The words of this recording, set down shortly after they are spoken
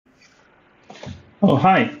Oh,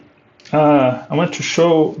 hi. I want to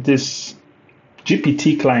show this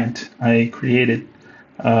GPT client I created.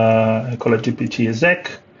 I call it GPT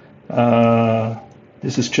exec.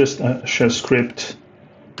 This is just a shell script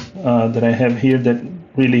that I have here that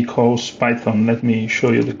really calls Python. Let me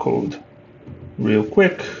show you the code real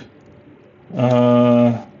quick.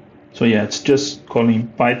 So yeah, it's just calling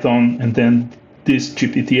Python and then this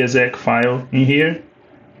GPT exec file in here,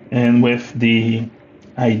 and with the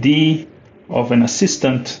ID of an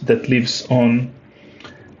assistant that lives on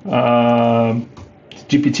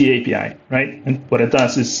GPT API, right? And what it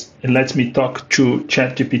does is it lets me talk to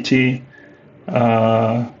ChatGPT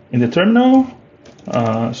in the terminal.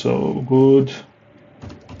 So good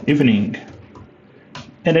evening.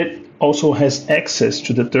 And it also has access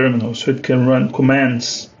to the terminal, so it can run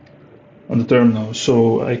commands on the terminal.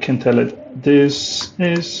 So I can tell it, this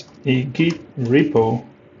is a Git repo.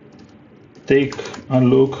 Take a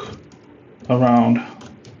look around.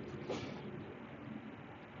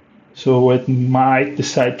 So it might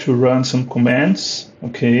decide to run some commands.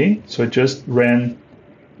 Okay, so I just ran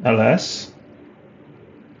ls.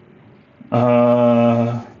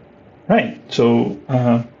 Right, so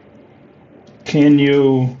can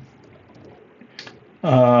you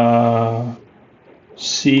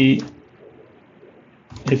see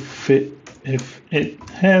if it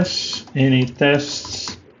has any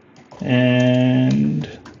tests and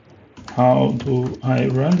how do I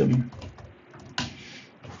run them?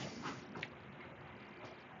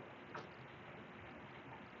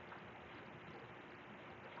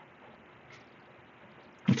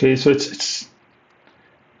 Okay, so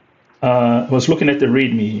I was looking at the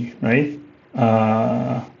README, right?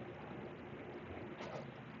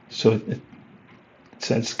 So it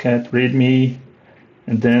says cat README,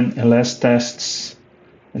 and then ls tests,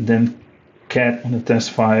 and then cat on the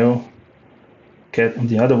test file, cat on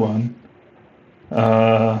the other one.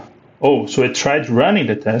 Oh, so it tried running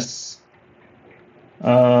the tests.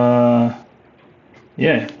 Yeah,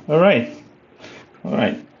 all right.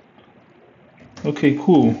 Okay,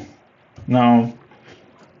 cool. Now,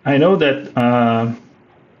 I know that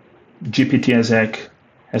GPT exec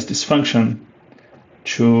has this function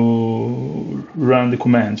to run the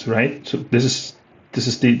commands, right? So this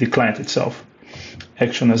is the client itself,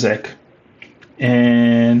 action exec,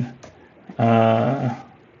 and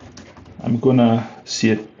I'm gonna see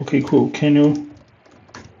it. Okay, cool. Can you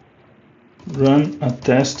run a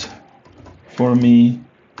test for me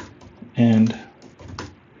and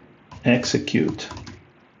execute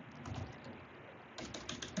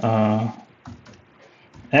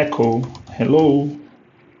echo hello.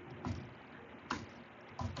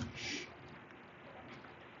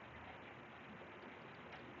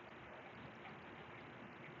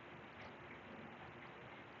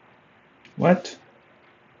 What?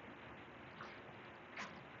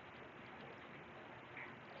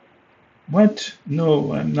 What?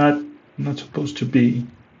 No, I'm not supposed to be.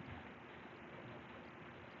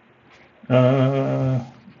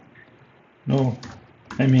 No,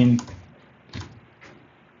 I mean,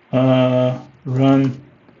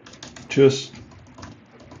 just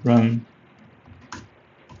run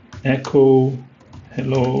echo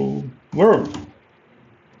hello world.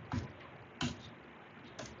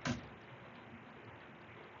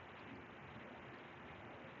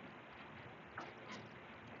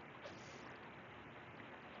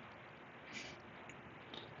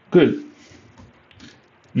 Good.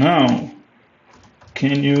 Now,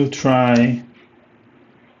 can you try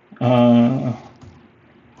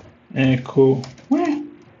echo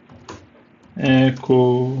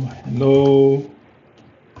hello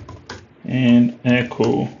and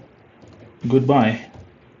echo goodbye?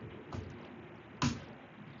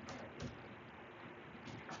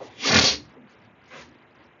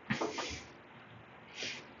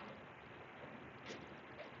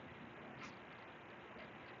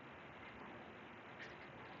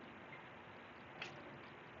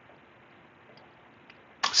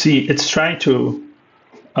 See, it's trying to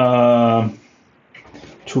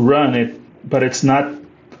run it, but it's not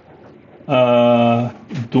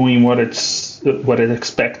doing what it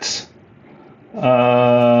expects.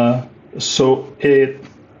 So it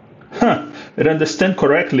understands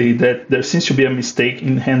correctly that there seems to be a mistake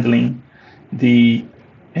in handling the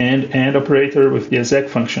and operator with the exec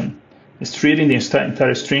function. It's treating the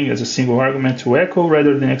entire string as a single argument to echo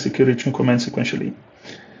rather than executing two commands sequentially.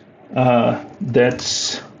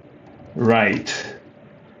 That's right.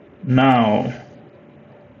 Now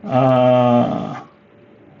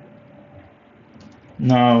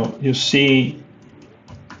you see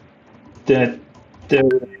that there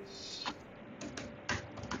is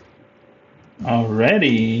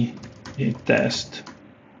already a test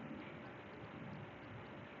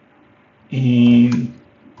in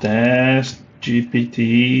test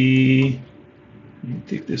GPT. Let me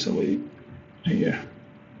take this away here.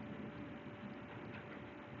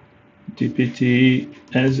 GPT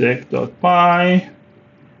exec.py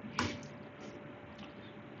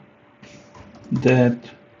that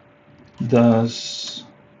does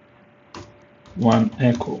one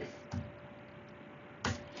echo.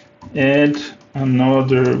 Add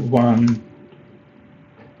another one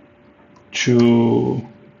to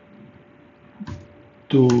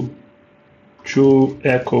do 2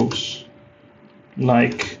 echoes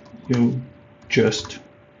like you just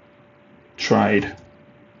tried.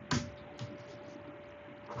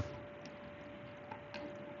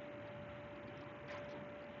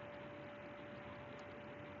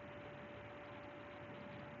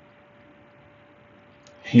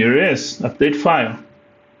 Here is update file.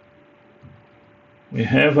 We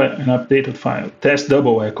have an updated file. Test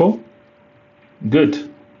double echo. Good.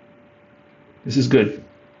 This is good.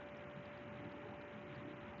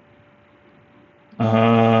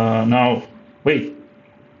 Now, wait,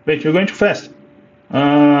 you're going too fast.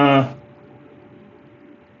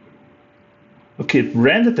 Okay,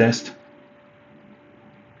 ran the test.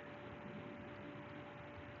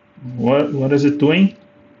 What is it doing?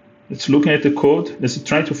 It's looking at the code. Is it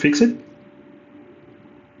trying to fix it?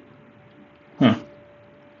 Huh.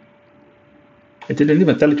 I didn't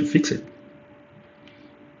even tell it to fix it.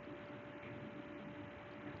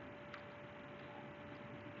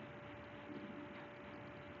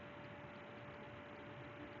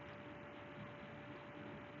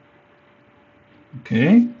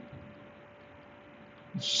 Okay.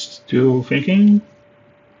 Still thinking.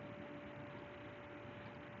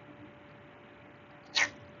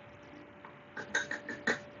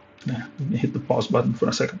 Let me hit the pause button for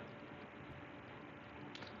a second.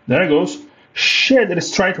 There it goes. Shit, it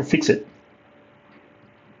is trying to fix it.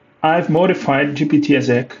 I've modified GPT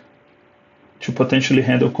exec to potentially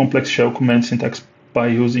handle complex shell command syntax by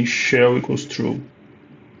using shell equals true.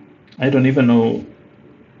 I don't even know.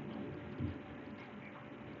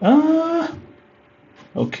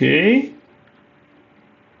 Okay.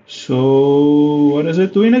 So what is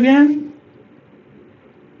it doing again?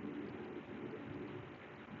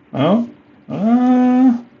 Oh.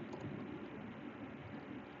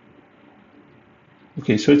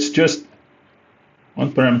 Okay, so it's just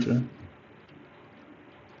one parameter.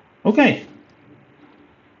 Okay.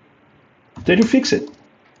 Did you fix it?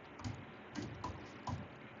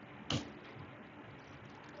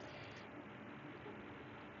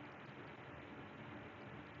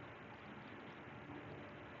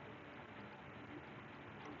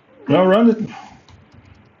 Well, run it.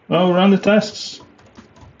 Well, run the tests.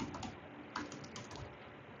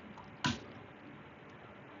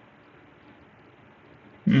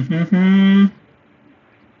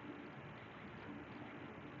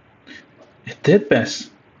 It did pass.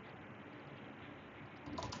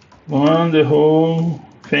 Run the whole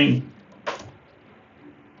thing.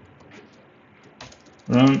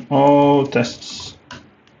 Run all tests.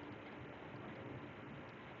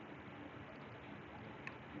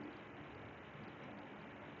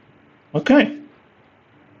 Okay.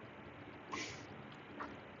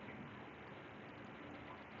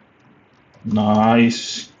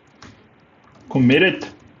 Nice. Committed.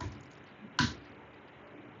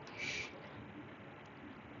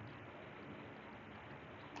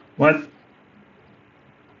 What?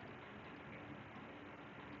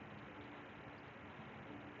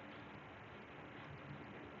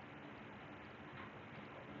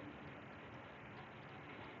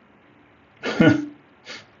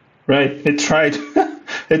 Right, it tried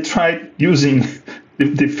it tried using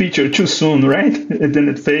the feature too soon, right? And then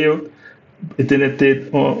it failed. And then it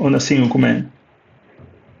did on a single command.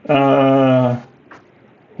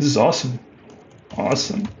 This is awesome.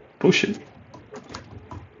 Awesome. Push it.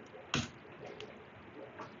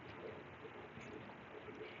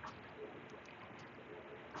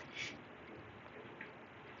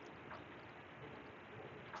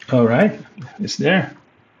 All right, it's there.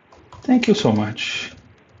 Thank you so much.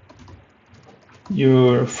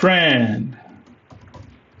 Your friend.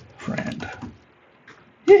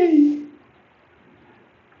 Yay!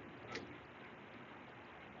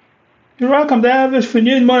 You're welcome, David. If you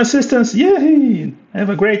need more assistance, yay! Have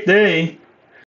a great day.